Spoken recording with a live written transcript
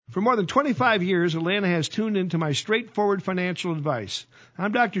For more than 25 years, Atlanta has tuned into my straightforward financial advice.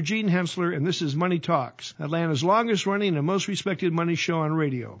 I'm Dr. Gene Hensler, and this is Money Talks, Atlanta's longest-running and most respected money show on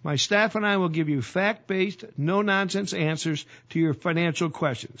radio. My staff and I will give you fact-based, no-nonsense answers to your financial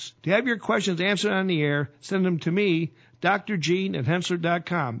questions. To have your questions answered on the air, send them to me, Dr. Gene at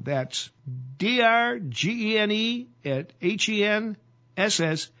Hensler.com. That's DRGENE at HENSSLER.com.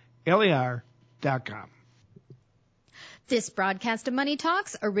 This broadcast of Money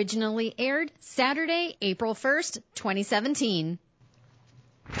Talks originally aired Saturday, April 1st, 2017.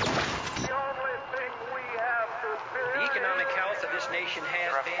 The only thing we have to fear. The economic health of this nation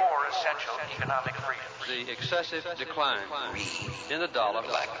has been. There are 4 essential economic freedoms. The excessive decline in the dollar.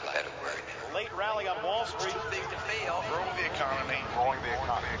 Lack of a better word. Late rally on Wall Street. Too big to fail. Growing the economy. Growing the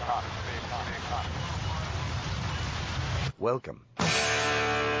economy. Welcome.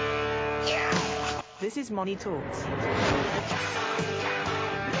 This is Money Talks.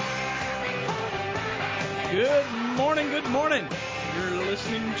 Good morning, good morning. You're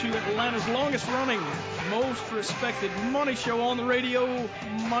listening to Atlanta's longest running, most respected money show on the radio,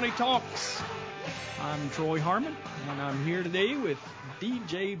 Money Talks. I'm Troy Harmon, and I'm here today with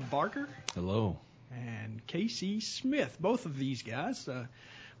DJ Barker. Hello. And Casey Smith. Both of these guys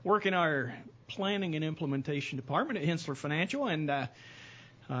work in our planning and implementation department at Hensler Financial. And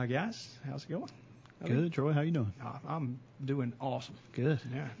guys, how's it going? Good, Troy. How you doing? I'm doing awesome. Good.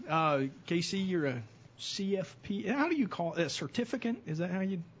 Yeah. Casey, you're a CFP. How do you call it? A certificate? Is that how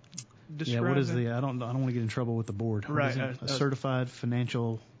you describe it? Yeah. What is I don't want to get in trouble with the board. What right. Is it? A certified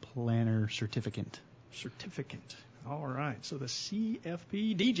financial planner certificate. Certificate. All right. So the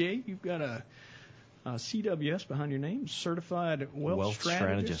CFP. DJ, you've got a CWS behind your name, Certified Wealth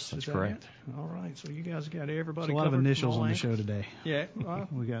Strategist. That's correct. It? All right. So you guys got everybody. There's a lot of initials on the show today. Yeah.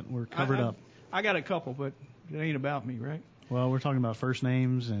 We're covered up. I got a couple, but it ain't about me, right? Well, we're talking about first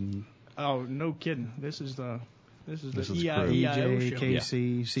names and. Oh, no kidding. This is the EIO show.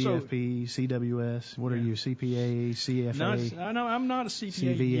 KC, CFP, CWS. What are you? CPA, CFA? I know I'm not a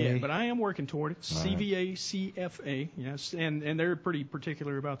CPA CVA. yet, but I am working toward it. CVA, CFA. Yes, and they're pretty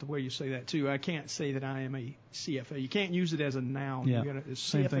particular about the way you say that too. I can't say that I am a CFA. You can't use it as a noun. Yeah. You got a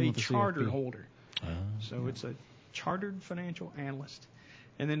Same thing CFA with the charter CFP. holder. So it's a chartered financial analyst.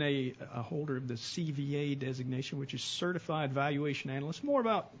 And then a holder of the CVA designation, which is Certified Valuation Analyst, more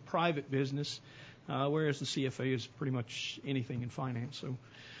about private business, whereas the CFA is pretty much anything in finance. So,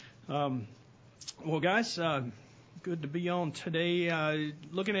 well, guys, good to be on today.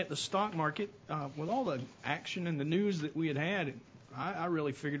 Looking at the stock market, with all the action and the news that we had, I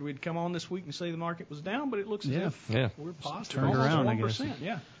really figured we'd come on this week and say the market was down, but it looks as if we're positive. Turned around, I guess. 1%,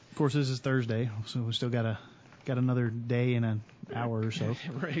 yeah. Of course, this is Thursday, so we still got another day and an hour or so.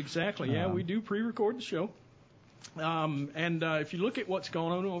 Right, exactly. Yeah, we do pre-record the show. And if you look at what's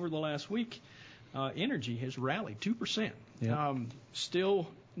gone on over the last week, energy has rallied 2%. Yep. Still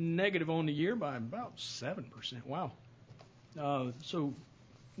negative on the year by about 7%. Wow. So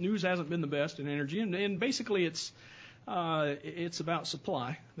news hasn't been the best in energy, and basically it's about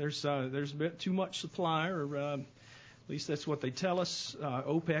supply. There's a bit too much supply, or at least that's what they tell us.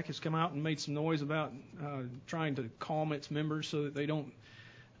 OPEC has come out and made some noise about trying to calm its members so that they don't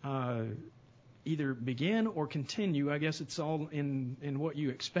either begin or continue. I guess it's all in what you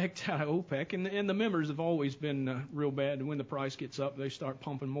expect out of OPEC. And the members have always been real bad. And when the price gets up, they start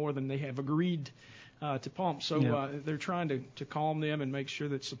pumping more than they have agreed to pump. So they're trying to calm them and make sure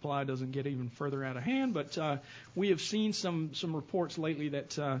that supply doesn't get even further out of hand. But we have seen some reports lately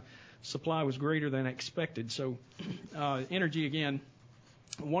that supply was greater than expected. So energy, again,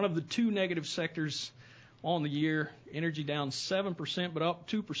 one of the two negative sectors on the year. Energy down 7%, but up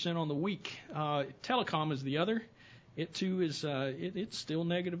 2% on the week. Telecom is the other. It too is it's still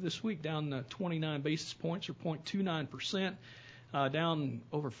negative this week, down 29 basis points or 0.29%, down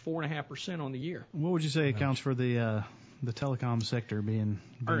over 4.5% on the year. What would you say accounts for the telecom sector being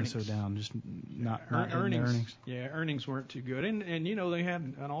so down? Just not earnings. Yeah, earnings weren't too good, and you know they had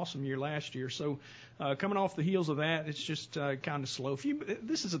an awesome year last year. So coming off the heels of that, it's just kind of slow.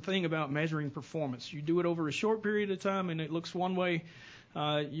 This is a thing about measuring performance. You do it over a short period of time, and it looks one way.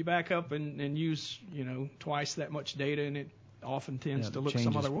 You back up and use twice that much data, and it often tends to look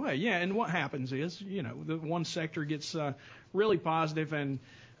some other way. Yeah, and what happens is the one sector gets really positive and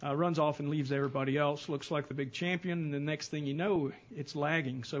runs off and leaves everybody else, looks like the big champion, and the next thing you know, it's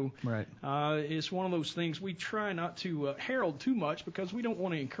lagging. So it's one of those things we try not to herald too much because we don't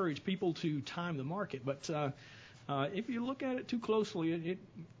want to encourage people to time the market. But if you look at it too closely,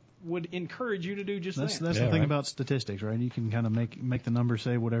 would encourage you to do just that. That's the thing about statistics, right? You can kind of make the numbers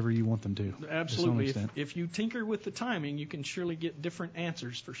say whatever you want them to. Absolutely. If you tinker with the timing, you can surely get different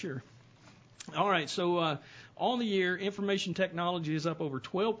answers for sure. All right, so on the year, information technology is up over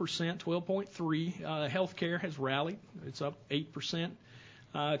 12%, 12.3%. Healthcare has rallied. It's up 8%.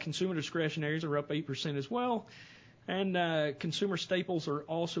 Consumer discretionaries are up 8% as well. And consumer staples are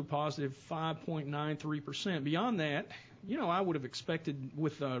also positive, 5.93%. Beyond that, I would have expected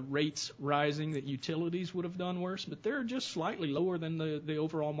with rates rising that utilities would have done worse, but they're just slightly lower than the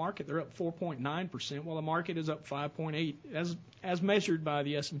overall market. They're up 4.9%, while the market is up 5.8%, as measured by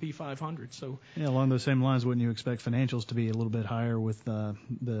the S&P 500. So along those same lines, wouldn't you expect financials to be a little bit higher with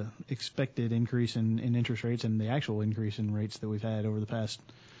the expected increase in interest rates and the actual increase in rates that we've had over the past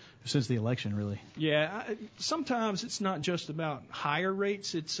since the election, really? Yeah, sometimes it's not just about higher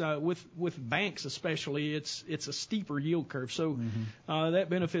rates. It's with banks especially, it's a steeper yield curve. So that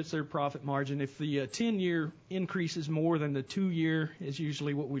benefits their profit margin. If the 10-year increases more than the 2-year is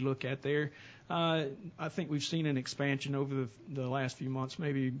usually what we look at there. I think we've seen an expansion over the last few months,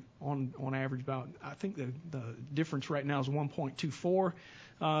 maybe on average about, I think the difference right now is 1.24.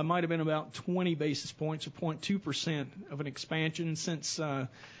 Might have been about 20 basis points or 0.2% of an expansion since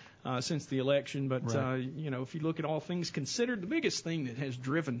the election. But, right. If you look at all things considered, the biggest thing that has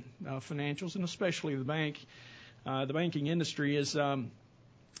driven financials, and especially the banking industry, is the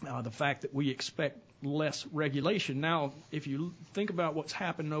fact that we expect less regulation. Now, if you think about what's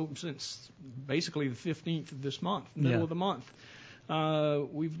happened since basically the 15th of this month, middle of the month,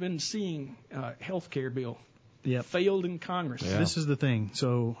 we've been seeing health care bill failed in Congress. Yeah. This is the thing.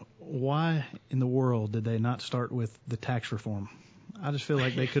 So why in the world did they not start with the tax reform? I just feel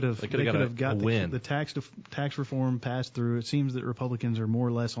like they could have got the tax reform passed through. It seems that Republicans are more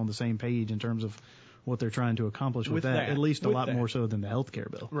or less on the same page in terms of what they're trying to accomplish with that, at least a lot more so than the health care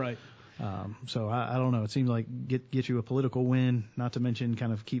bill. Right. So I don't know. It seems like get you a political win, not to mention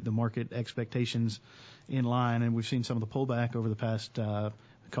kind of keep the market expectations in line. And we've seen some of the pullback over the past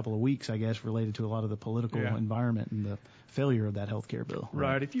couple of weeks, I guess, related to a lot of the political environment and the failure of that health care bill.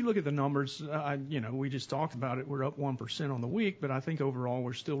 Right. If you look at the numbers, we just talked about it. We're up 1% on the week, but I think overall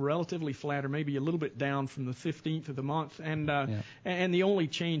we're still relatively flat or maybe a little bit down from the 15th of the month. And the only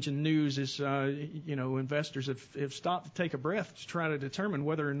change in news is, investors have stopped to take a breath to try to determine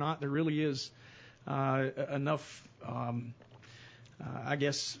whether or not there really is enough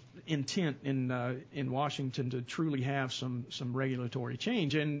intent in Washington to truly have some regulatory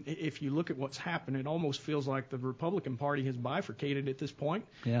change. And if you look at what's happened, it almost feels like the Republican Party has bifurcated at this point.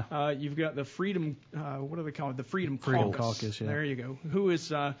 Yeah. You've got the Freedom, what do they call it? The Freedom Caucus. Yeah. There you go. Who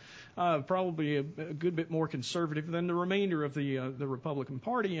is probably a good bit more conservative than the remainder of the Republican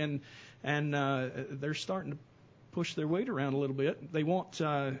Party, and they're starting to push their weight around a little bit. They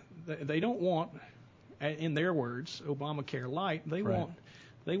don't want, in their words, Obamacare light. They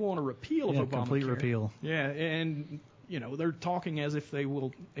want a repeal of Obamacare. Complete repeal. Yeah, and they're talking as if they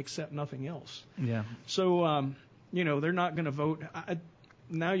will accept nothing else. Yeah. So they're not going to vote.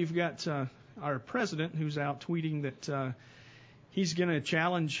 Now you've got our president who's out tweeting that he's going to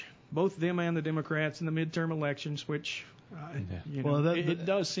challenge both them and the Democrats in the midterm elections, which. It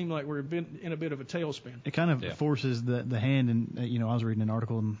does seem like we're in a bit of a tailspin. It kind of forces the hand, and I was reading an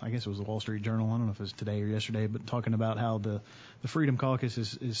article, and I guess it was the Wall Street Journal. I don't know if it was today or yesterday, but talking about how the Freedom Caucus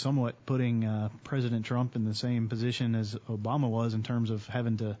is somewhat putting President Trump in the same position as Obama was in terms of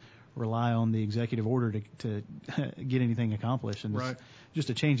having to rely on the executive order to get anything accomplished. And right. It's just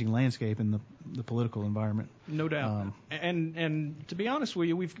a changing landscape in the political environment. No doubt. And to be honest with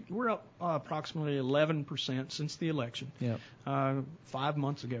you, we're up approximately 11% since the election. Yeah. 5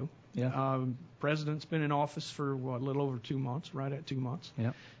 months ago. Yeah. President's been in office for a little over 2 months, right at 2 months.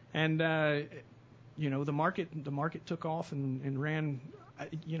 Yeah. And the market took off and ran.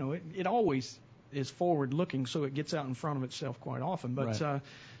 It always is forward looking, so it gets out in front of itself quite often. But right.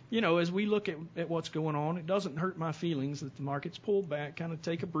 As we look at what's going on, it doesn't hurt my feelings that the market's pulled back, kind of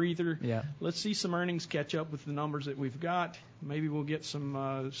take a breather. Yeah. Let's see some earnings catch up with the numbers that we've got. Maybe we'll get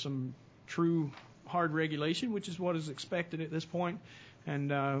some true hard regulation, which is what is expected at this point, and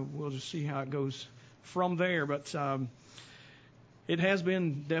we'll just see how it goes from there. But it has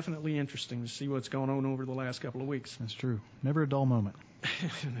been definitely interesting to see what's going on over the last couple of weeks. That's true. Never a dull moment.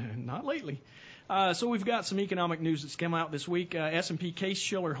 Not lately. So we've got some economic news that's come out this week. S&P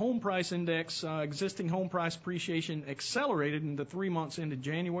Case-Shiller Home Price Index, existing home price appreciation accelerated in the 3 months ended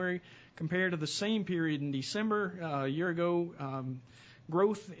January compared to the same period in December. A year ago,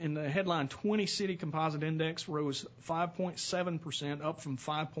 growth in the headline 20 city composite index rose 5.7%, up from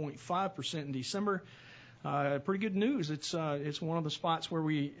 5.5% in December. pretty good news. It's one of the spots where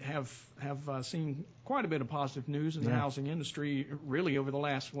we have seen quite a bit of positive news in the housing industry, really over the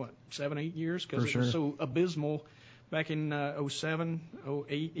last 7, 8 years, because it was so abysmal back in 07,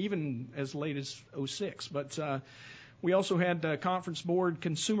 08, even as late as 06. But we also had Conference Board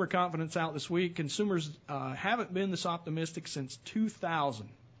consumer confidence out this week. Consumers haven't been this optimistic since 2000.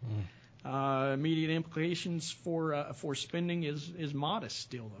 Immediate implications for spending is modest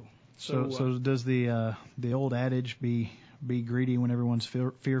still, though. So does the old adage be greedy when everyone's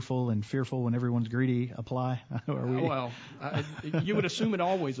fearful and fearful when everyone's greedy apply? You would assume it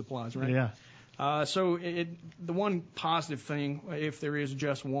always applies, right? Yeah. So the one positive thing, if there is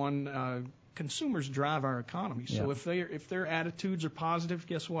just one, consumers drive our economy. So if their attitudes are positive,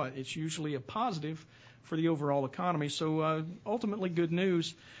 guess what? It's usually a positive for the overall economy. So ultimately good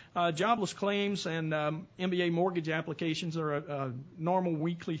news. Jobless claims and MBA mortgage applications are a normal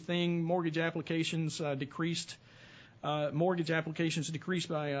weekly thing. Mortgage applications decreased. Mortgage applications decreased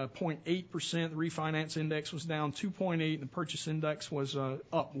by 0.8%. The refinance index was down 2.8%. The purchase index was up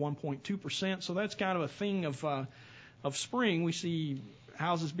 1.2%. So that's kind of a thing of spring. We see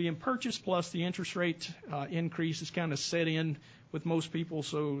houses being purchased, plus the interest rate increase is kind of set in with most people,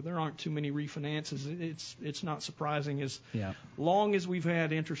 so there aren't too many refinances. It's not surprising as long as we've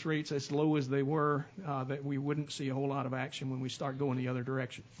had interest rates as low as they were, that we wouldn't see a whole lot of action when we start going the other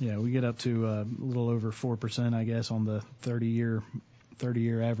direction. Yeah, we get up to a little over 4%, I guess, on the 30-year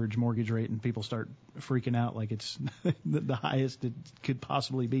average mortgage rate, and people start freaking out like it's the highest it could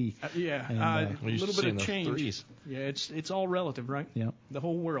possibly be. A little bit of change. Threes. Yeah, it's all relative, right? Yeah. The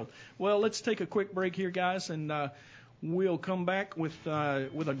whole world. Well, let's take a quick break here, guys, and we'll come back with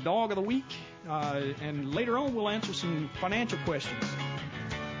a dog of the week, and later on we'll answer some financial questions.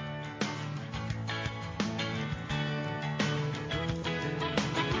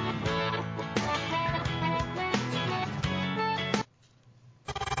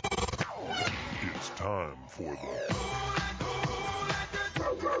 It's time for the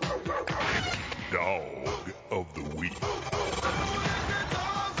Dog of the Week.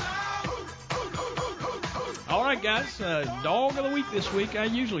 All right, guys, dog of the week this week. I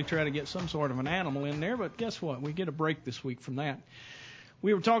usually try to get some sort of an animal in there, but guess what? We get a break this week from that.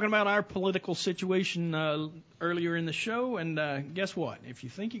 We were talking about our political situation earlier in the show, and guess what? If you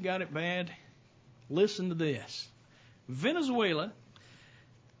think you got it bad, listen to this. Venezuela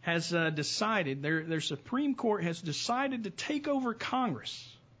has decided, their Supreme Court has decided to take over Congress.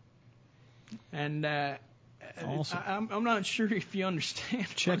 And awesome. I'm not sure if you understand.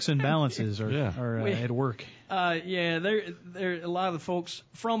 Checks and balances are at work. There a lot of the folks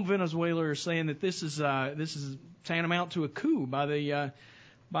from Venezuela are saying that this is tantamount to a coup by their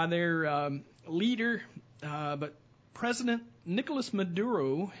leader, but President Nicolas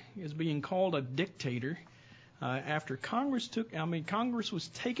Maduro is being called a dictator after Congress was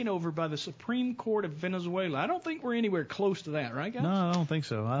taken over by the Supreme Court of Venezuela. I don't think we're anywhere close to that, right, guys? No, I don't think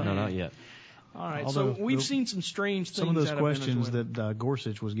so. No, not yet. All right, so we've seen some strange things. Some of those out questions of Venezuela. that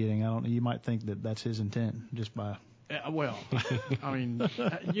Gorsuch was getting, you might think that that's his intent just by. I mean,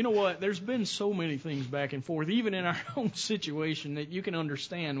 you know what? There's been so many things back and forth, even in our own situation, that you can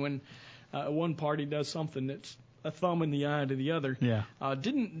understand when one party does something that's a thumb in the eye to the other. Yeah.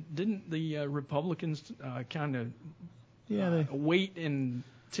 Didn't the Republicans kind of they wait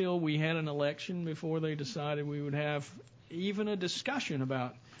until we had an election before they decided we would have even a discussion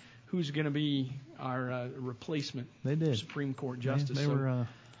about who's going to be our replacement Supreme Court justice? They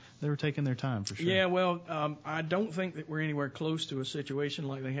were taking their time for sure. Yeah, well, I don't think that we're anywhere close to a situation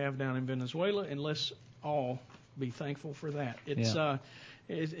like they have down in Venezuela, and let's all be thankful for that. It's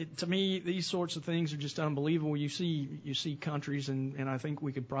to me, these sorts of things are just unbelievable. You see countries, and I think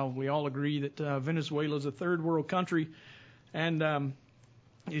we could probably all agree that Venezuela is a third world country, and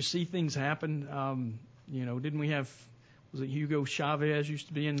you see things happen. Didn't we have? Was it Hugo Chavez used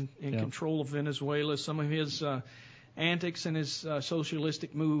to be in control of Venezuela? Some of his antics and his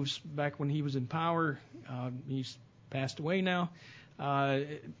socialistic moves back when he was in power, he's passed away now.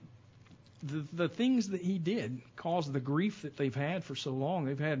 The things that he did caused the grief that they've had for so long.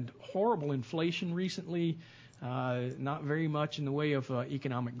 They've had horrible inflation recently, not very much in the way of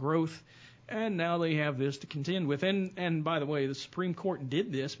economic growth, and now they have this to contend with. And by the way, the Supreme Court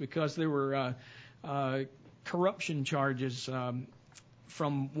did this because there were corruption charges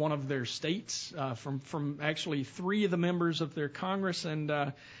from one of their states, from actually 3 of the members of their Congress. And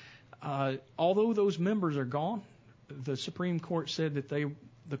although those members are gone, the Supreme Court said that the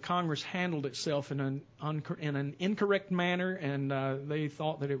Congress handled itself in an incorrect manner, and they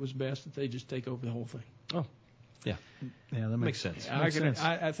thought that it was best that they just take over the whole thing. Oh. Yeah, that makes sense.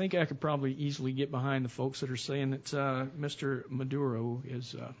 I think I could probably easily get behind the folks that are saying that Mr. Maduro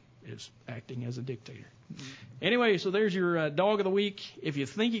is acting as a dictator. Anyway, so there's your dog of the week. If you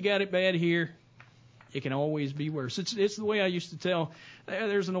think you got it bad here, it can always be worse. It's the way I used to tell.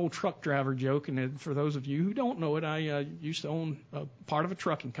 There's an old truck driver joke, and for those of you who don't know it, I used to own a part of a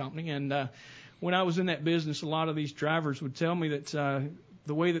trucking company, and when I was in that business, a lot of these drivers would tell me that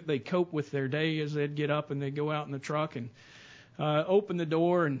the way that they cope with their day is they'd get up and they'd go out in the truck and open the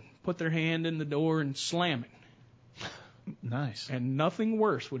door and put their hand in the door and slam it. Nice. And nothing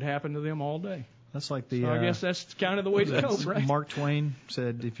worse would happen to them all day. That's like the. So I guess that's kind of the way to cope, right? Mark Twain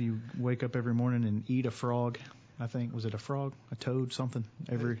said if you wake up every morning and eat a frog, I think, was it a frog, a toad, something?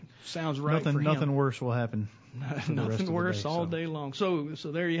 Sounds right. Nothing worse will happen. Nothing worse all day long. So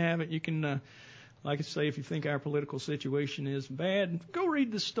there you have it. You can, like I say, if you think our political situation is bad, go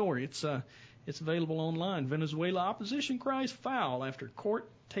read the story. It's available online. Venezuela opposition cries foul after court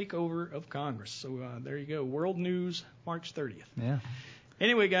takeover of Congress. So there you go. World News, March 30th. Yeah.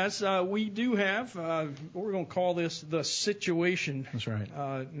 Anyway, guys, we do have, we're going to call this the situation. That's right.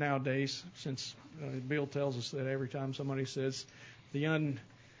 Nowadays, since Bill tells us that every time somebody says the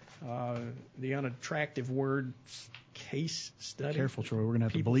unattractive word case study. Careful, Troy. We're going to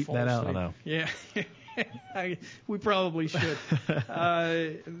have to bleep that out. I know. Yeah. We probably should.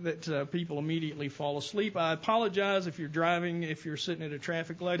 That people immediately fall asleep. I apologize if you're driving, if you're sitting at a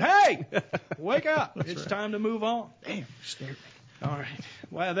traffic light. Hey, wake up. It's time to move on. Damn, scared me. All right.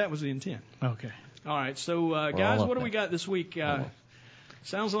 Wow, that was the intent. Okay. All right. So, guys, what do we got this week?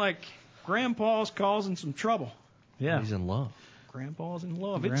 Sounds like Grandpa's causing some trouble. Yeah. He's in love. Grandpa's in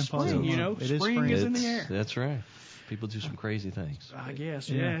love. Grandpa's it's spring, in love. Spring is in the air. That's right. People do some crazy things. I guess,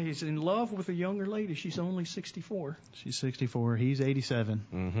 yeah. He's in love with a younger lady. She's only 64. She's 64. He's 87.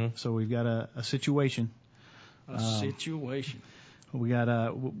 Mm-hmm. So we've got a situation. Situation. We have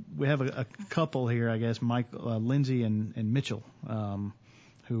a couple here, I guess, Lindsay and Mitchell,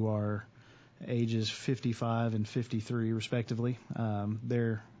 who are ages 55 and 53 respectively.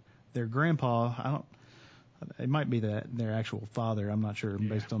 Their grandpa, it might be their actual father. I'm not sure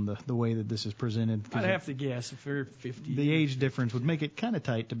based on the way that this is presented. I'd have to guess if they're 50. The age difference would make it kind of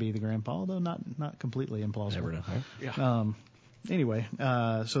tight to be the grandpa, although not completely implausible. Never know. Yeah. Anyway,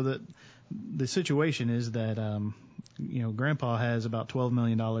 so the situation is that Grandpa has about $12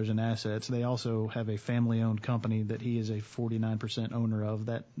 million in assets. They also have a family-owned company that he is a 49% owner of.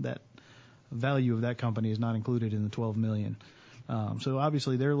 That value of that company is not included in the $12 million. So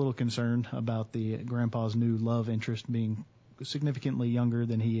obviously they're a little concerned about the Grandpa's new love interest being significantly younger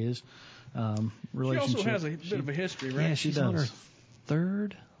than he is. She also has a bit of a history, right? Yeah, she's on her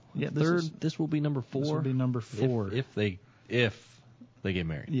third. Yeah, this will be number 4. This will be number 4 if they get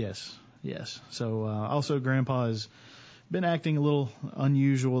married. Yes. So also Grandpa has been acting a little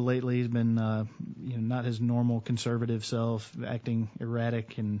unusual lately. He's been not his normal conservative self, acting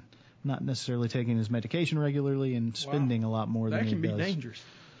erratic and not necessarily taking his medication regularly and spending a lot more than he does. That can be dangerous.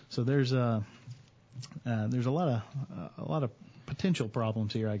 So there's a lot of potential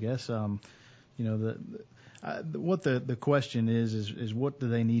problems here, I guess. What the question is what do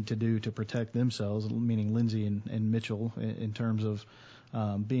they need to do to protect themselves, meaning Lindsay and Mitchell, in terms of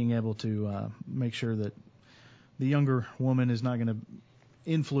being able to make sure that the younger woman is not going to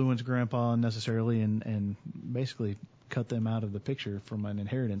influence Grandpa necessarily and basically cut them out of the picture from an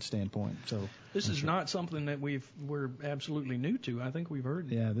inheritance standpoint. So this is not something that we're absolutely new to. I think we've heard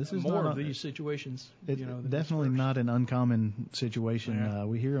this is more of these situations. Definitely not an uncommon situation. Yeah.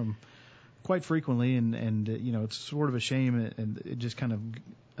 We hear them quite frequently, and it's sort of a shame, and it just kind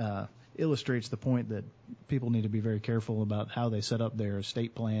of illustrates the point that people need to be very careful about how they set up their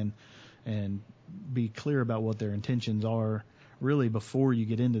estate plan and be clear about what their intentions are really before you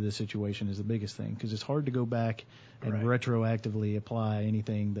get into this situation is the biggest thing, because it's hard to go back and retroactively apply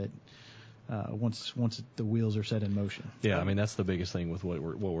anything that once the wheels are set in motion. Yeah, I mean that's the biggest thing with what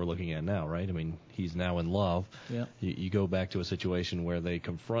we're looking at now, right? I mean he's now in love. Yeah. You go back to a situation where they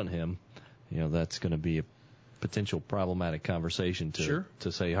confront him, that's going to be a potential problematic conversation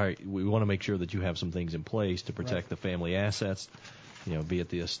to say, all right, we want to make sure that you have some things in place to protect the family assets. Be it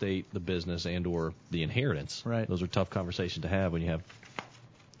the estate, the business, and or the inheritance. Right. Those are tough conversations to have when you have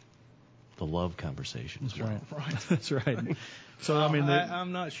the love conversation. That's right. That's right. So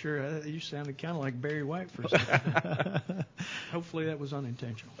I'm not sure. You sounded kind of like Barry White for a second. Hopefully that was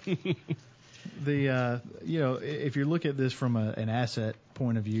unintentional. If you look at this from an asset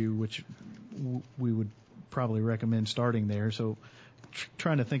point of view, which we would probably recommend starting there. So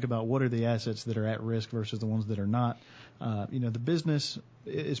trying to think about what are the assets that are at risk versus the ones that are not. The business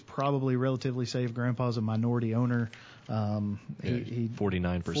is probably relatively safe. Grandpa's a minority owner.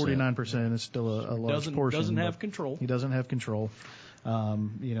 49%. 49% is still a large portion. Doesn't have control. He doesn't have control.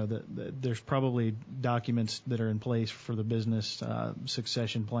 There's probably documents that are in place for the business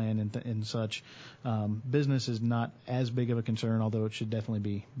succession plan and such. Business is not as big of a concern, although it should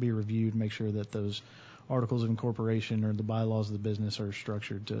definitely be reviewed. Make sure that those articles of incorporation or the bylaws of the business are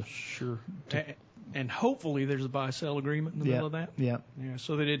structured to. Sure. And hopefully there's a buy-sell agreement in the middle of that. Yeah.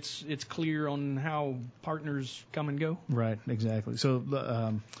 So that it's clear on how partners come and go. Right. Exactly. So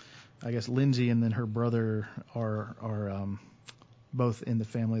I guess Lindsay and then her brother are both in the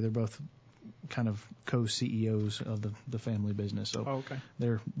family. They're both kind of co-CEOs of the family business. So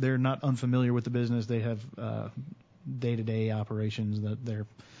they're not unfamiliar with the business. They have day-to-day operations that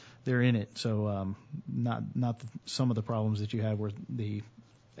they're in it. So not some of the problems that you have where the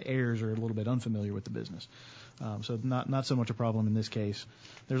heirs are a little bit unfamiliar with the business. So not so much a problem in this case.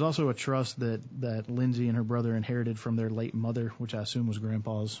 There's also a trust that Lindsay and her brother inherited from their late mother, which I assume was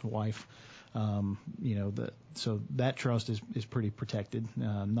Grandpa's wife. So that trust is pretty protected.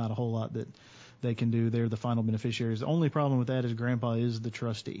 Not a whole lot that they can do. They're the final beneficiaries. The only problem with that is Grandpa is the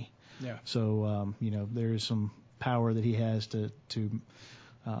trustee. Yeah. So there is some power that he has to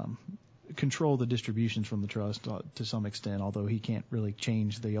control the distributions from the trust to some extent, although he can't really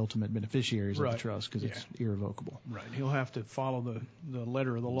change the ultimate beneficiaries of the trust because it's irrevocable. Right. He'll have to follow the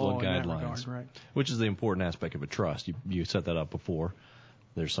letter of the law in that regard, right? Which is the important aspect of a trust. You set that up before.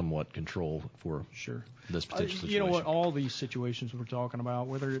 There's somewhat control for this particular situation. You know what? All these situations we're talking about,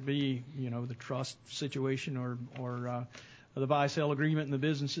 whether it be the trust situation or the buy-sell agreement in the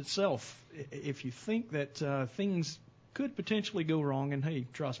business itself, if you think that things could potentially go wrong, and hey,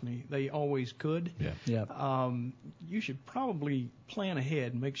 trust me, they always could. You should probably plan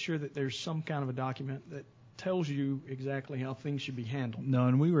ahead and make sure that there's some kind of a document that tells you exactly how things should be handled. No,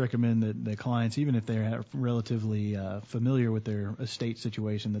 and we recommend that the clients, even if they're relatively familiar with their estate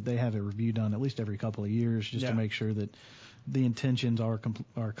situation, that they have a review done at least every couple of years just to make sure that the intentions are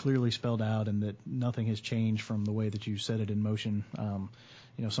clearly spelled out and that nothing has changed from the way that you set it in motion.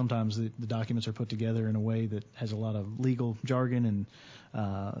 Sometimes the documents are put together in a way that has a lot of legal jargon, and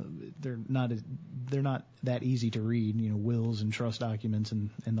they're not that easy to read. Wills and trust documents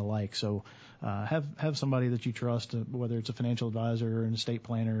and the like. So have somebody that you trust, whether it's a financial advisor or an estate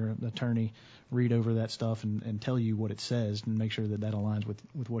planner, an attorney, read over that stuff and tell you what it says and make sure that aligns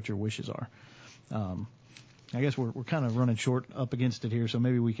with what your wishes are. I guess we're kind of running short up against it here, so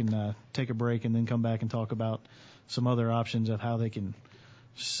maybe we can take a break and then come back and talk about some other options of how they can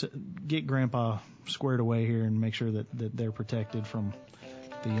get Grandpa squared away here and make sure that they're protected from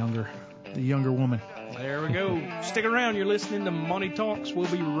the younger woman. There we go. Stick around. You're listening to Money Talks.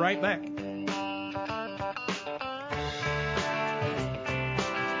 We'll be right back.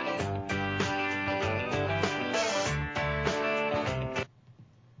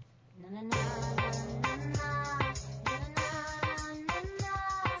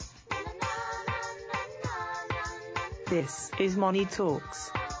 This is Money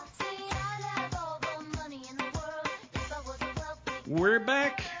Talks. We're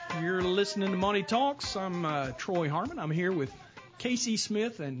back. You're listening to Money Talks. I'm Troy Harmon. I'm here with Casey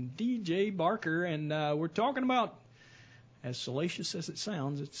Smith and DJ Barker, and we're talking about, as salacious as it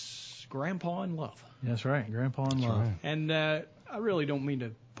sounds, it's Grandpa in love. That's right, Grandpa in love. Right. And I really don't mean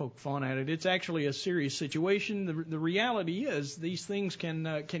to poke fun at it. It's actually a serious situation. The reality is these things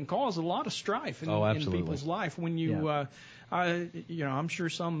can cause a lot of strife in people's life. When you, I'm sure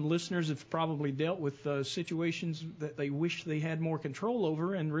some listeners have probably dealt with situations that they wish they had more control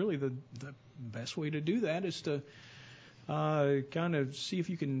over, and really the best way to do that is to kind of see if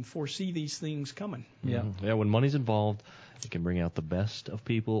you can foresee these things coming. Yeah. When money's involved, it can bring out the best of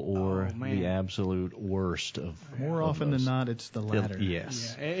people or the absolute worst of. More often than not, it's the latter.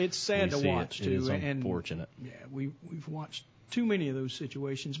 Yes. Yeah, it's sad to watch too. It is unfortunate. And, we've watched too many of those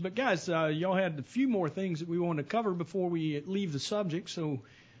situations. But guys, y'all had a few more things that we want to cover before we leave the subject, so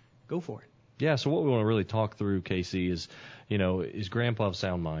go for it. Yeah. So what we want to really talk through, Casey, is Grandpa of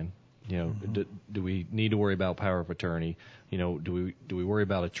sound mind? Do we need to worry about power of attorney? Do we worry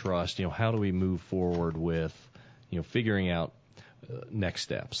about a trust? How do we move forward with figuring out next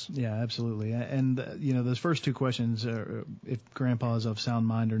steps? Yeah, absolutely. And, those first two questions, if Grandpa is of sound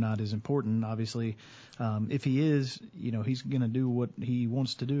mind or not, is important. Obviously, if he is, he's going to do what he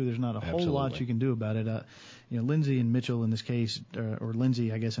wants to do. There's not a whole lot you can do about it. Lindsay and Mitchell in this case, or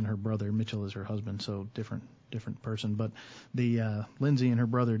Lindsay, I guess, and her brother, Mitchell is her husband, so different person. But the Lindsay and her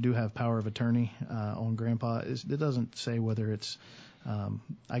brother do have power of attorney on Grandpa. It doesn't say whether it's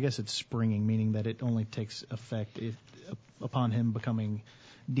I guess it's springing, meaning that it only takes effect upon him becoming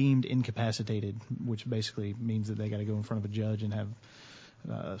deemed incapacitated, which basically means that they got to go in front of a judge and have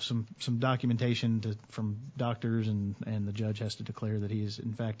some documentation from doctors, and the judge has to declare that he is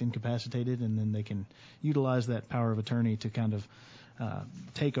in fact incapacitated, and then they can utilize that power of attorney to kind of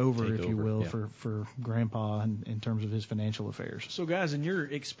take over, if you will, for Grandpa in terms of his financial affairs. So, guys, in your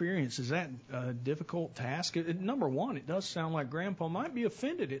experience, is that a difficult task? Number one, it does sound like Grandpa might be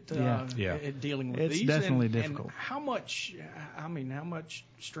offended at dealing with these. It's definitely difficult. And how much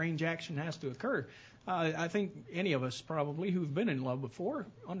strange action has to occur? I think any of us probably who've been in love before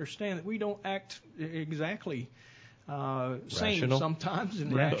understand that we don't act exactly sane sometimes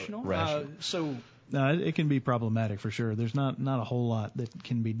and rational. It can be problematic for sure. There's not a whole lot that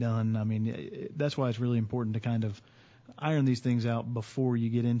can be done. I mean, that's why it's really important to kind of iron these things out before you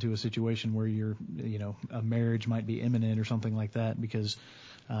get into a situation where a marriage might be imminent or something like that, because,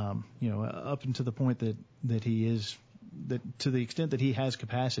 up until the point that he is, that to the extent that he has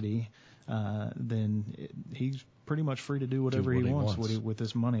capacity, then he's pretty much free to do whatever he wants with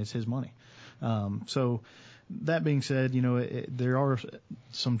this money. It's his money. So that being said, there are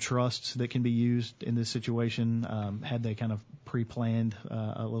some trusts that can be used in this situation, had they kind of pre-planned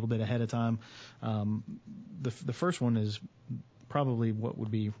a little bit ahead of time. The first one is probably what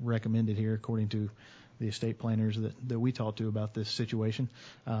would be recommended here, according to the estate planners that we talked to about this situation.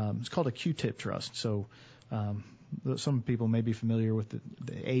 It's called a Q-tip trust. So some people may be familiar with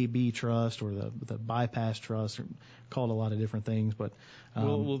the AB trust or the bypass trust, or called a lot of different things. But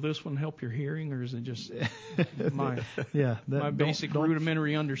will this one help your hearing, or is it just my basic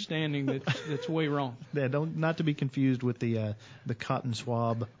rudimentary understanding that's way wrong? Yeah, not to be confused with the cotton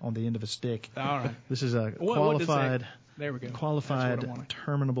swab on the end of a stick. All right, this is a qualified. There we go. Qualified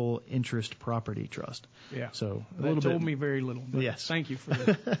terminable interest property trust. Yeah. So that told me very little. But yes. Thank you for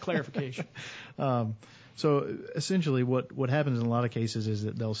the clarification. So essentially what happens in a lot of cases is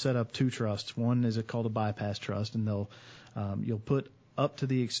that they'll set up two trusts. One is called a bypass trust, and you'll put up to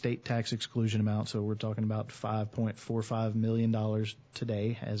the estate tax exclusion amount. So we're talking about $5.45 million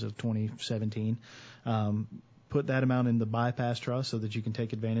today as of 2017. Put that amount in the bypass trust so that you can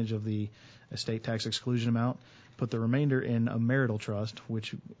take advantage of the estate tax exclusion amount. Put the remainder in a marital trust,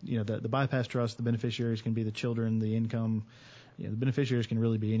 which, the bypass trust, the beneficiaries can be the children, the income. The beneficiaries can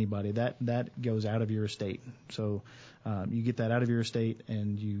really be anybody. That goes out of your estate. So you get that out of your estate,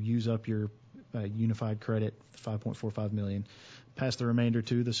 and you use up your unified credit, $5.45 million. Pass the remainder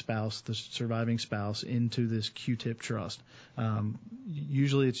to the spouse, the surviving spouse, into this Q-tip trust.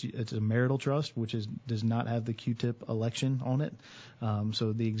 Usually it's a marital trust, which does not have the Q-tip election on it.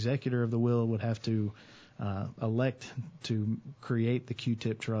 So the executor of the will would have to elect to create the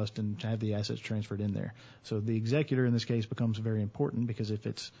Q-tip trust and have the assets transferred in there. So the executor in this case becomes very important, because if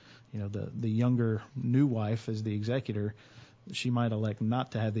it's the younger new wife as the executor, she might elect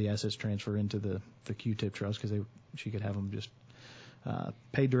not to have the assets transfer into the Q-tip trust, because she could have them just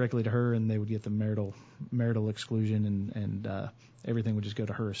paid directly to her, and they would get the marital exclusion, and everything would just go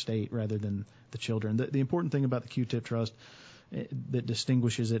to her estate rather than the children. The important thing about the Q-tip trust that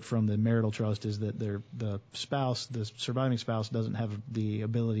distinguishes it from the marital trust is that the surviving spouse, doesn't have the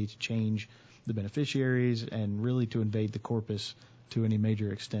ability to change the beneficiaries and really to invade the corpus to any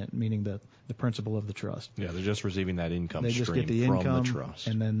major extent, meaning the principle of the trust. Yeah, they're just receiving that income stream from the trust.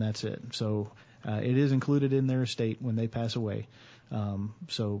 And then that's it. So it is included in their estate when they pass away.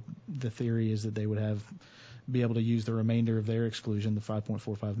 So the theory is that they would be able to use the remainder of their exclusion, the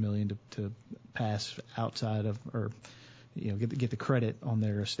 $5.45 million, to pass outside of, or get the credit on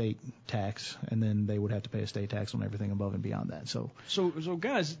their estate tax, and then they would have to pay estate tax on everything above and beyond that. So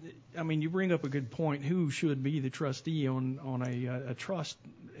guys, I mean, you bring up a good point. Who should be the trustee on a trust?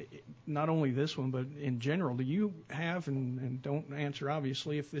 Not only this one, but in general. Do you have, and don't answer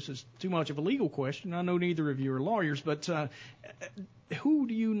obviously if this is too much of a legal question. I know neither of you are lawyers, but who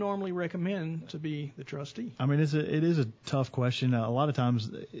do you normally recommend to be the trustee? I mean, it is a tough question. A lot of times,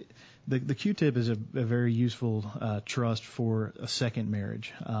 the Q-tip is a very useful trust for a second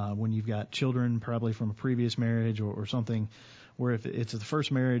marriage. When you've got children, probably from a previous marriage or something, where if it's the first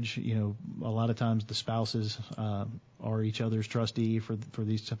marriage, a lot of times the spouses are each other's trustee for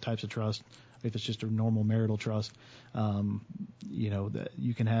these types of trusts. If it's just a normal marital trust, that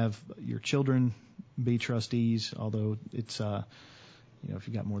you can have your children be trustees, although it's if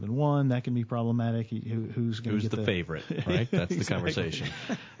you've got more than one, that can be problematic. Who's the favorite, right? That's the conversation.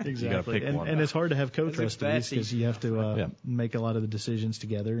 Exactly. You gotta pick one. And it's hard to have co-trustees because you have to make a lot of the decisions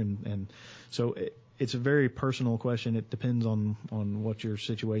together. And so it's a very personal question. It depends on what your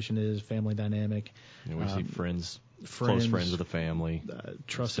situation is, family dynamic. We see friends, close friends of the family,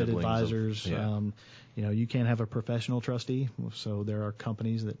 trusted advisors. You can't have a professional trustee. So there are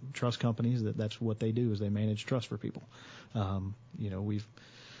companies that's what they do is they manage trust for people. We've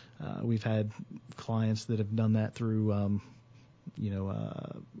had clients that have done that through,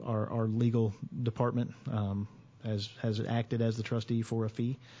 our legal department has acted as the trustee for a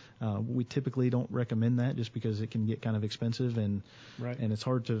fee. We typically don't recommend that just because it can get kind of expensive and it's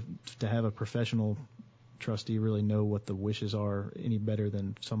hard to have a professional trustee really know what the wishes are any better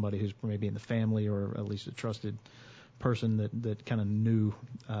than somebody who's maybe in the family or at least a trusted person that kind of knew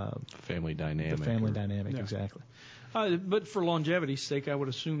family dynamic. The family dynamic, exactly. But for longevity's sake, I would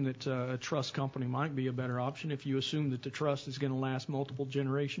assume that a trust company might be a better option if you assume that the trust is going to last multiple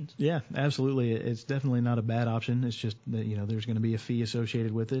generations. Yeah, absolutely. It's definitely not a bad option. It's just that, there's going to be a fee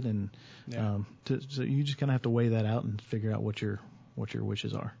associated with it. And so you just kind of have to weigh that out and figure out what your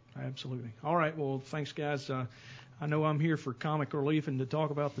wishes are. Absolutely. All right. Well, thanks, guys. I know I'm here for comic relief and to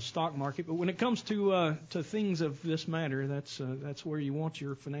talk about the stock market, but when it comes to things of this matter, that's where you want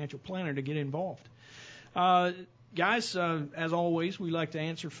your financial planner to get involved. Guys, as always, we like to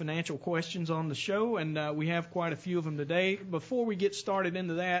answer financial questions on the show, and we have quite a few of them today. Before we get started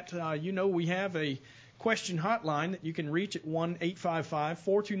into that, we have a question hotline that you can reach at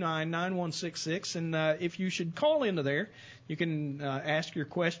 1-855-429-9166, and if you should call into there, you can ask your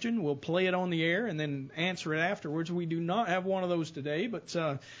question. We'll play it on the air and then answer it afterwards. We do not have one of those today, but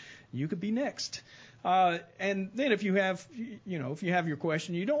you could be next. And then if you have your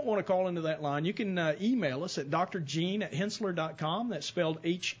question, you don't want to call into that line, you can email us at drgene@hensler.com. That's spelled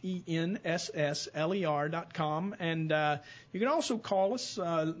HENSSLER.com. And you can also call us,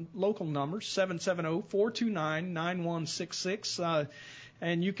 local numbers, 770-429-9166.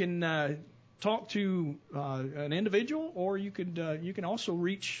 And you can talk to an individual, or you can also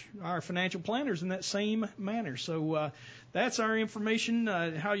reach our financial planners in that same manner. So that's our information,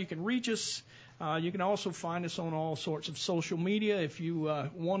 how you can reach us. You can also find us on all sorts of social media. If you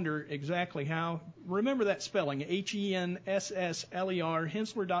wonder exactly how, remember that spelling, HENSSLER,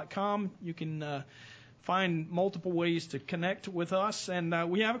 Hensler.com. You can find multiple ways to connect with us.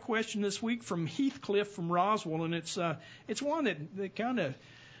 And we have a question this week from Heathcliff from Roswell, and it's one that kind of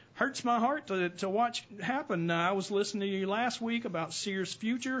hurts my heart to watch happen. I was listening to you last week about Sears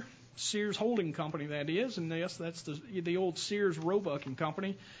Future, Sears Holding Company, that is, and yes, that's the old Sears Roebuck and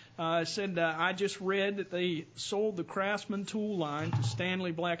Company. Said I just read that they sold the Craftsman tool line to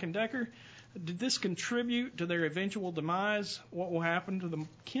Stanley Black & Decker. Did this contribute to their eventual demise? What will happen to the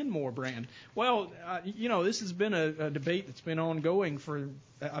Kenmore brand? Well, this has been a debate that's been ongoing for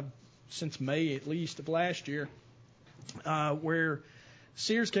since May at least of last year, where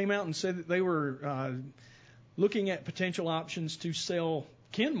Sears came out and said that they were looking at potential options to sell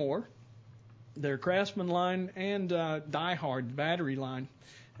Kenmore, their Craftsman line, and Die Hard battery line.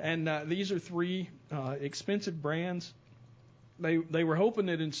 And these are three expensive brands. They were hoping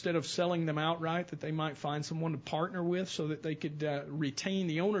that instead of selling them outright, that they might find someone to partner with so that they could retain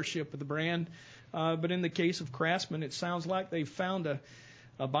the ownership of the brand. But in the case of Craftsman, it sounds like they found a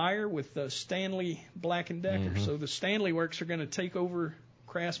buyer with Stanley Black & Decker. Mm-hmm. So the Stanley Works are going to take over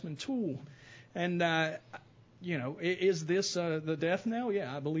Craftsman Tool. And is this the death knell?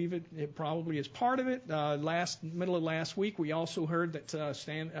 Yeah, I believe it probably is part of it. Middle of last week, we also heard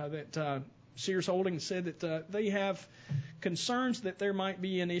that Sears Holdings said that they have concerns that there might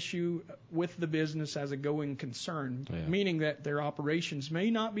be an issue with the business as a going concern, meaning that their operations may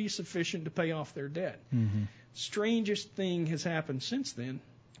not be sufficient to pay off their debt. Mm-hmm. Strangest thing has happened since then.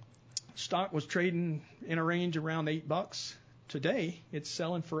 Stock was trading in a range around $8. Today, it's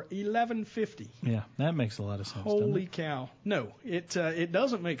selling for $11.50. Yeah, that makes a lot of sense. Holy cow! No, it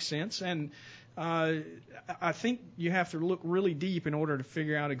doesn't make sense, and I think you have to look really deep in order to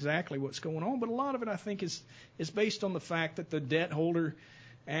figure out exactly what's going on. But a lot of it, I think, is based on the fact that the debt holder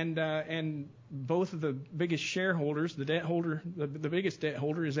and both of the biggest shareholders, the biggest debt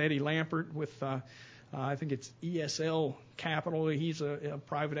holder is Eddie Lampert with I think it's ESL Capital. He's a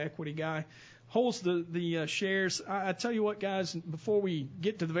private equity guy. Holds the shares. I tell you what, guys, before we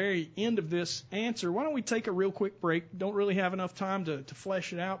get to the very end of this answer, why don't we take a real quick break? Don't really have enough time to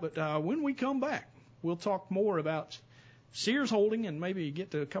flesh it out, but when we come back, we'll talk more about Sears Holding and maybe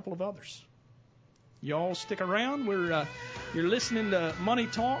get to a couple of others. Y'all stick around. You're listening to Money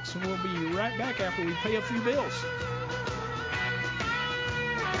Talks, and we'll be right back after we pay a few bills.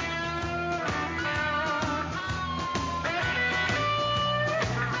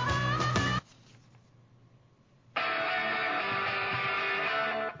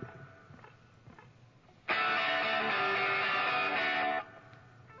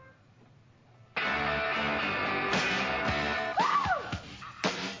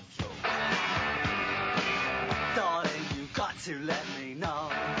 to let me know.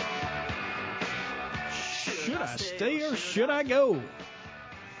 Should I stay or should I go?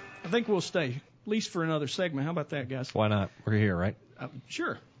 I think we'll stay, at least for another segment. How about that, guys? Why not? We're here, right?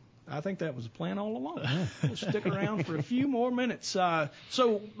 Sure. I think that was the plan all along. We'll stick around for a few more minutes.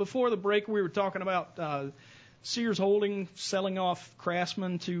 So before the break, we were talking about Sears Holding selling off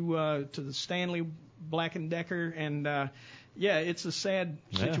Craftsman to the Stanley Black & Decker, and yeah, it's a sad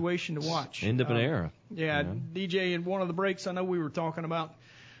situation to watch. End of an era. Yeah, DJ, in one of the breaks, I know we were talking about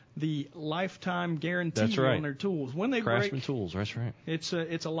the lifetime guarantee on their tools. When they Craftsman break, tools, that's right. It's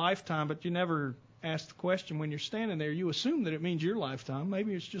a lifetime, but you never ask the question when you're standing there. You assume that it means your lifetime.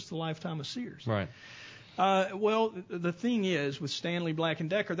 Maybe it's just the lifetime of Sears. Right. Well, the thing is, with Stanley Black &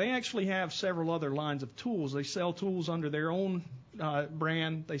 Decker, they actually have several other lines of tools. They sell tools under their own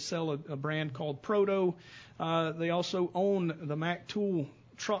brand. They sell a brand called Proto. They also own the Mac Tool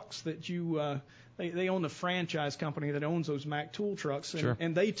trucks that you they own the franchise company that owns those Mac Tool trucks,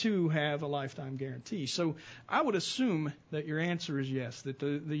 and they too have a lifetime guarantee. So I would assume that your answer is yes, that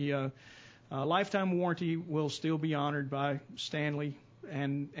the lifetime warranty will still be honored by Stanley,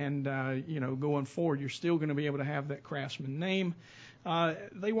 and you know, going forward, you're still going to be able to have that Craftsman name.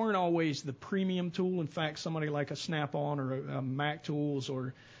 They weren't always the premium tool. In fact, somebody like a Snap-on or a Mac Tools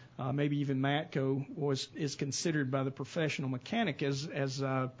or maybe even Matco is considered by the professional mechanic as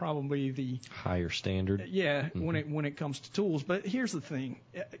probably the higher standard. Yeah, when it comes to tools. But here's the thing: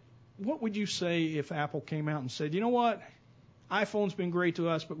 what would you say if Apple came out and said, you know what, iPhone's been great to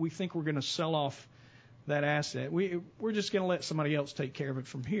us, but we think we're going to sell off that asset. We're just going to let somebody else take care of it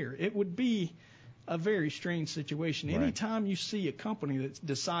from here. It would be a very strange situation. Right. Anytime you see a company that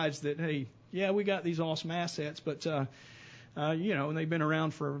decides that, hey, yeah, we got these awesome assets, but you know, and they've been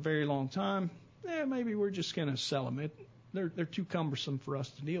around for a very long time, maybe we're just going to sell them. They're too cumbersome for us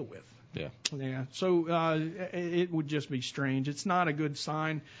to deal with. Yeah. Yeah. So it would just be strange. It's not a good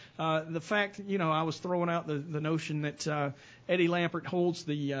sign. The fact, you know, I was throwing out the notion that Eddie Lampert holds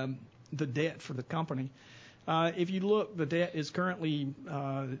the debt for the company. If you look, the debt is currently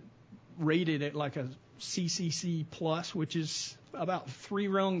rated at like a CCC plus, which is about 3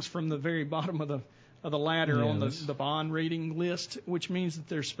 rungs from the very bottom of the ladder on the bond rating list, which means that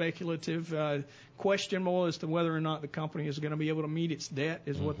they're speculative, questionable as to whether or not the company is going to be able to meet its debt,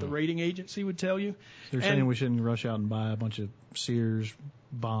 is what the rating agency would tell you. They're saying we shouldn't rush out and buy a bunch of Sears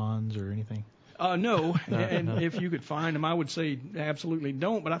bonds or anything. No, and if you could find them, I would say absolutely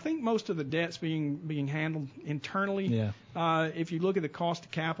don't. But I think most of the debt's being handled internally. Yeah. If you look at the cost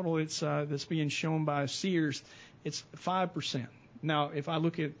of capital, it's that's being shown by Sears, it's 5%. Now, if I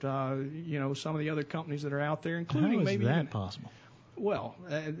look at you know, some of the other companies that are out there, including How is maybe that even, possible? Well,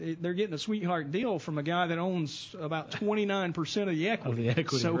 they're getting a sweetheart deal from a guy that owns about 29% of the equity. Of the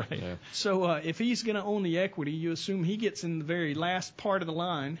equity, so, right. Yeah. So if he's going to own the equity, you assume he gets in the very last part of the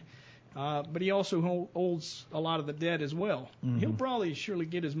line. But he also holds a lot of the debt as well. Mm-hmm. He'll probably surely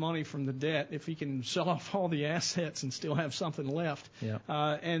get his money from the debt if he can sell off all the assets and still have something left,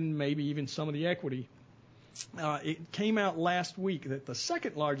 and maybe even some of the equity. It came out last week that the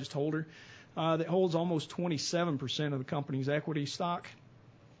second largest holder, that holds almost 27% of the company's equity stock,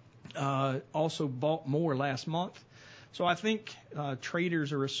 also bought more last month. So I think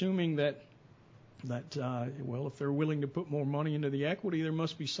traders are assuming that well, if they're willing to put more money into the equity, there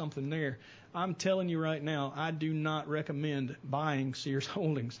must be something there. I'm telling you right now, I do not recommend buying Sears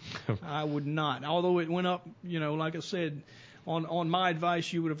Holdings. I would not. Although it went up, you know, like I said, on my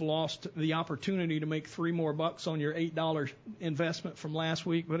advice, you would have lost the opportunity to make $3 more on your $8 investment from last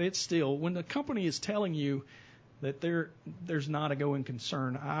week. But it's still, when the company is telling you that there's not a going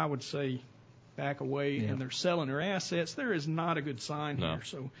concern, I would say back away, and they're selling their assets. There is not a good sign here.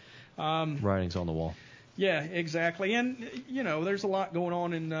 So. Writing's on the wall. Yeah, exactly. And, you know, there's a lot going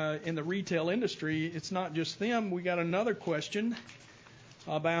on in the retail industry. It's not just them. We got another question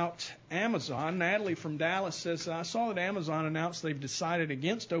about Amazon. Natalie from Dallas says, I saw that Amazon announced they've decided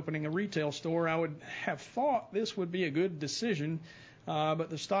against opening a retail store. I would have thought this would be a good decision, but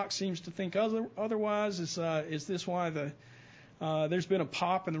the stock seems to think otherwise. Is this why there's been a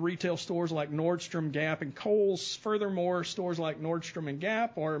pop in the retail stores like Nordstrom, Gap, and Kohl's? Furthermore, stores like Nordstrom and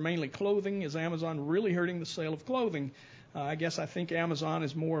Gap are mainly clothing. Is Amazon really hurting the sale of clothing? I think Amazon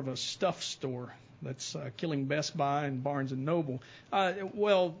is more of a stuff store that's killing Best Buy and Barnes & Noble.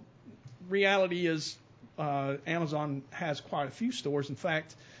 Well, reality is Amazon has quite a few stores. In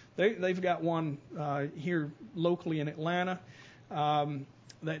fact, they've got one here locally in Atlanta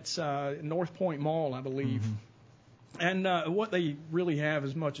that's North Point Mall, I believe. Mm-hmm. And what they really have,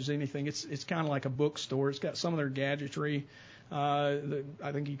 as much as anything, it's kind of like a bookstore. It's got some of their gadgetry. I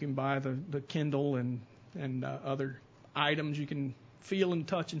think you can buy the Kindle and other items you can feel and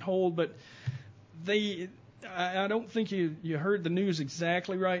touch and hold, but I don't think you heard the news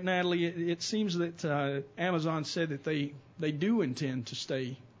exactly right, Natalie. It seems that Amazon said that they do intend to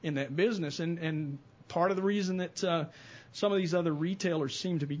stay in that business, and part of the reason that some of these other retailers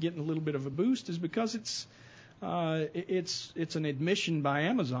seem to be getting a little bit of a boost is because it's an admission by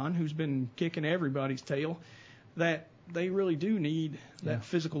Amazon, who's been kicking everybody's tail, that they really do need that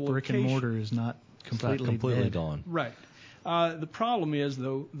physical brick location. And mortar is not completely gone. Right. The problem is,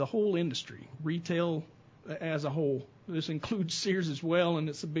 though, the whole industry, retail as a whole, this includes Sears as well, and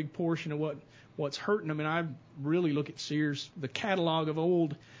it's a big portion of what's hurting them. And I really look at Sears, the catalog of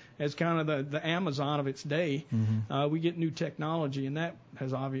old, as kind of the Amazon of its day. Mm-hmm. We get new technology, and that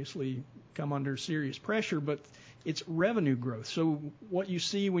has obviously come under serious pressure, but it's revenue growth. So what you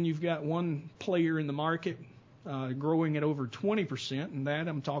see when you've got one player in the market growing at over 20%, and that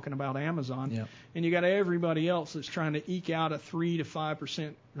I'm talking about Amazon, yep. and you got everybody else that's trying to eke out a 3 to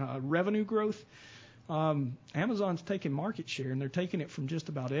 5% revenue growth. Amazon's taking market share, and they're taking it from just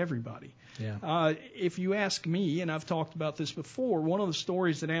about everybody. Yeah. If you ask me, and I've talked about this before, one of the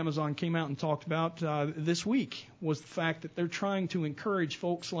stories that Amazon came out and talked about this week was the fact that they're trying to encourage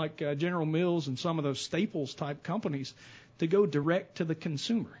folks like General Mills and some of those staples type companies to go direct to the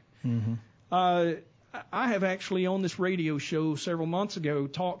consumer. Mm-hmm. I have actually on this radio show several months ago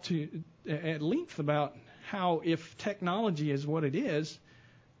talked at length about how if technology is what it is,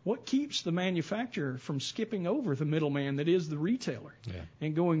 what keeps the manufacturer from skipping over the middleman that is the retailer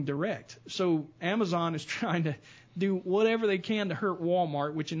and going direct? So Amazon is trying to do whatever they can to hurt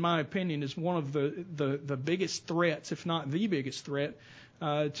Walmart, which in my opinion is one of the biggest threats, if not the biggest threat,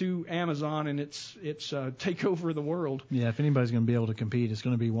 to Amazon and its takeover of the world. Yeah, if anybody's going to be able to compete, it's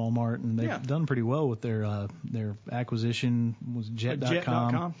going to be Walmart, and they've done pretty well with their acquisition. Was Jet.com.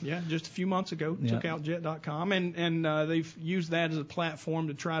 Jet.com, yeah, just a few months ago took out Jet.com, and they've used that as a platform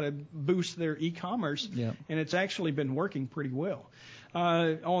to try to boost their e-commerce, and it's actually been working pretty well.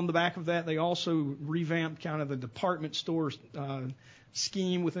 On the back of that, they also revamped kind of the department store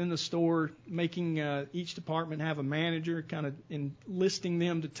scheme within the store, making each department have a manager, kind of enlisting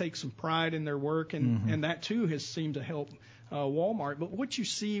them to take some pride in their work, and that too has seemed to help Walmart. But what you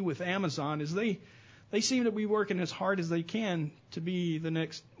see with Amazon is they seem to be working as hard as they can to be the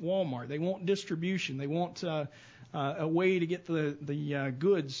next Walmart. They want distribution. They want a way to get the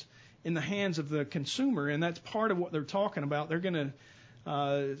goods in the hands of the consumer, and that's part of what they're talking about. They're going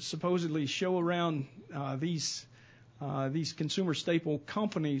to supposedly show around these consumer staple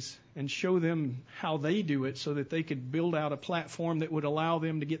companies and show them how they do it so that they could build out a platform that would allow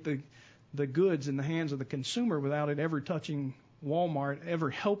them to get the goods in the hands of the consumer without it ever touching Walmart, ever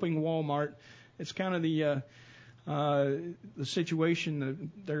helping Walmart. It's kind of the situation that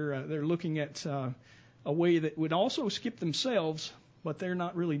they're looking at a way that would also skip themselves, but they're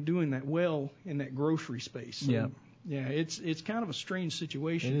not really doing that well in that grocery space. So, yeah, it's kind of a strange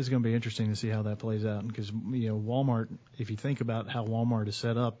situation. It is going to be interesting to see how that plays out because Walmart. If you think about how Walmart is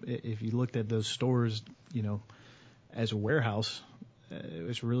set up, if you looked at those stores, as a warehouse,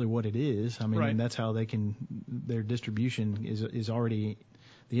 it's really what it is. I mean, that's how they can. Their distribution is already,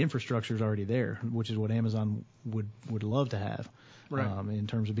 the infrastructure is already there, which is what Amazon would love to have. Right. In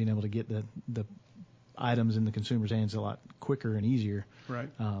terms of being able to get the items in the consumer's hands a lot quicker and easier. Right.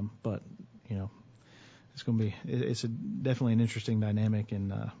 But it's going to be. It's definitely an interesting dynamic,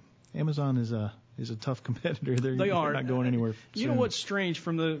 and Amazon is a tough competitor. They're not going anywhere. You know what's strange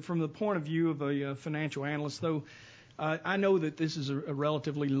from the point of view of a financial analyst, though. I know that this is a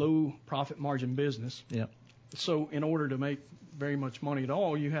relatively low profit margin business. Yeah. So in order to make very much money at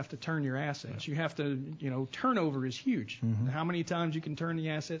all, you have to turn your assets. You have to, turnover is huge. Mm-hmm. How many times you can turn the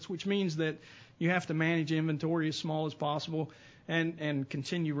assets, which means that you have to manage inventory as small as possible and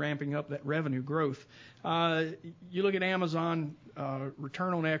continue ramping up that revenue growth. You look at Amazon,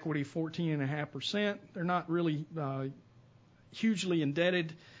 return on equity 14.5%. They're not really hugely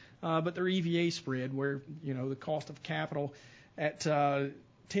indebted, but their EVA spread, where the cost of capital at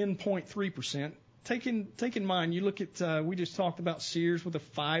 10.3%. Take in mind, you look at we just talked about Sears with a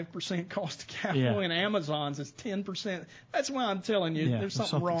 5% cost of capital, and Amazon's is 10%. That's why I'm telling you, there's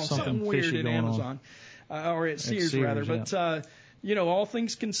something wrong, something weird at Amazon, or at Sears rather. But all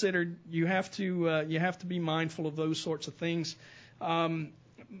things considered, you have to be mindful of those sorts of things.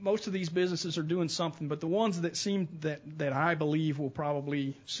 Most of these businesses are doing something, but the ones that seem that I believe will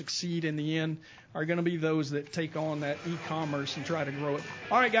probably succeed in the end are going to be those that take on that e-commerce and try to grow it.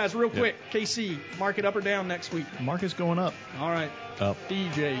 All right, guys, real quick. KC, market up or down next week? Market's going up. All right. Up.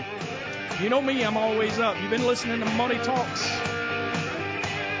 DJ. You know me, I'm always up. You've been listening to Money Talks.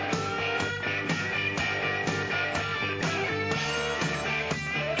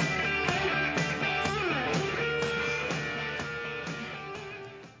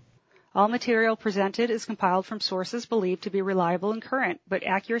 All material presented is compiled from sources believed to be reliable and current, but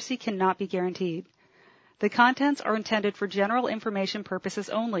accuracy cannot be guaranteed. The contents are intended for general information purposes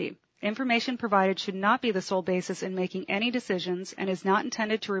only. Information provided should not be the sole basis in making any decisions and is not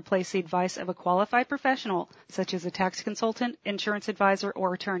intended to replace the advice of a qualified professional, such as a tax consultant, insurance advisor,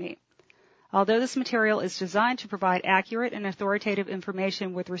 or attorney. Although this material is designed to provide accurate and authoritative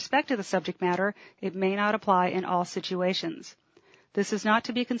information with respect to the subject matter, it may not apply in all situations. This is not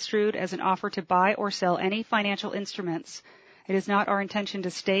to be construed as an offer to buy or sell any financial instruments. It is not our intention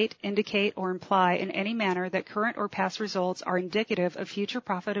to state, indicate, or imply in any manner that current or past results are indicative of future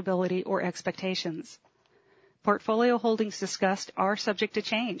profitability or expectations. Portfolio holdings discussed are subject to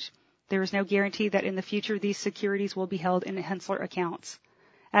change. There is no guarantee that in the future these securities will be held in Henssler accounts.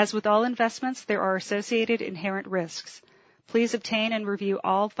 As with all investments, there are associated inherent risks. Please obtain and review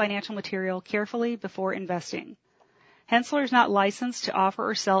all financial material carefully before investing. Henssler is not licensed to offer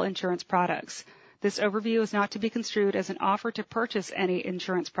or sell insurance products. This overview is not to be construed as an offer to purchase any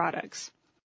insurance products.